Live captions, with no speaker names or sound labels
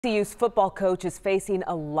TCU's football coach is facing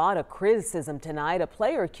a lot of criticism tonight. A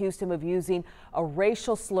player accused him of using a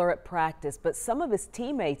racial slur at practice, but some of his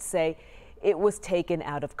teammates say it was taken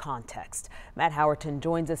out of context. Matt Howerton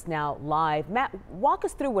joins us now live. Matt, walk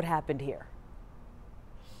us through what happened here.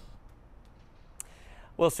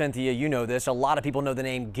 Well, Cynthia, you know this. A lot of people know the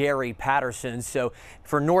name Gary Patterson. So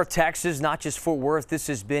for North Texas, not just Fort Worth, this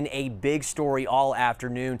has been a big story all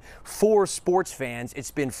afternoon. For sports fans,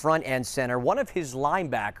 it's been front and center. One of his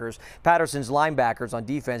linebackers, Patterson's linebackers on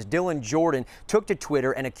defense, Dylan Jordan, took to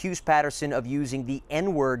Twitter and accused Patterson of using the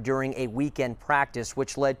N-word during a weekend practice,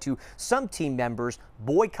 which led to some team members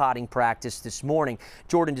boycotting practice this morning.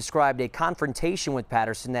 Jordan described a confrontation with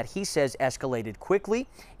Patterson that he says escalated quickly.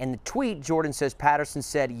 In the tweet, Jordan says Patterson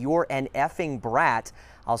said, "You're an effing brat.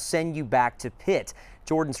 I'll send you back to Pitt."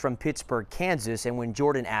 Jordan's from Pittsburg, Kansas, and when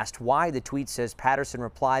Jordan asked why, the tweet says Patterson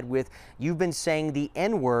replied with, "You've been saying the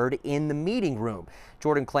N-word in the meeting room."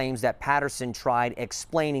 Jordan claims that Patterson tried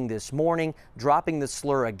explaining this morning, dropping the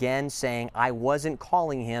slur again, saying, "I wasn't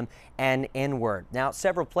calling him an N-word." Now,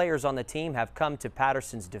 several players on the team have come to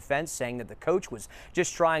Patterson's defense, saying that the coach was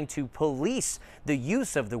just trying to police the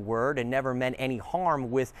use of the word and never meant any harm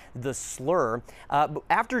with the slur.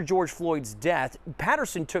 After George Floyd's death,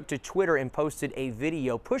 Patterson took to Twitter and posted a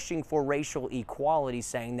video pushing for racial equality,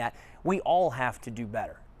 saying that we all have to do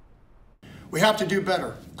better. We have to do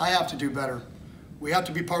better. I have to do better. We have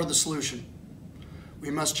to be part of the solution.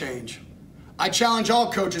 We must change. I challenge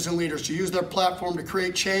all coaches and leaders to use their platform to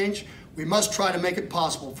create change. We must try to make it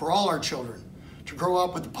possible for all our children to grow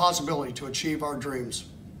up with the possibility to achieve our dreams.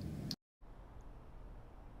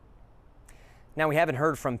 Now, we haven't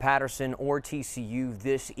heard from Patterson or TCU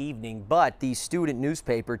this evening, but the student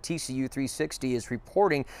newspaper TCU 360 is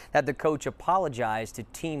reporting that the coach apologized to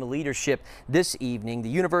team leadership this evening. The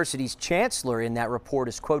university's chancellor in that report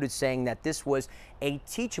is quoted saying that this was a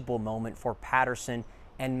teachable moment for Patterson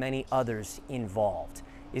and many others involved.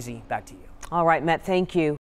 Izzy, back to you. All right, Matt, thank you.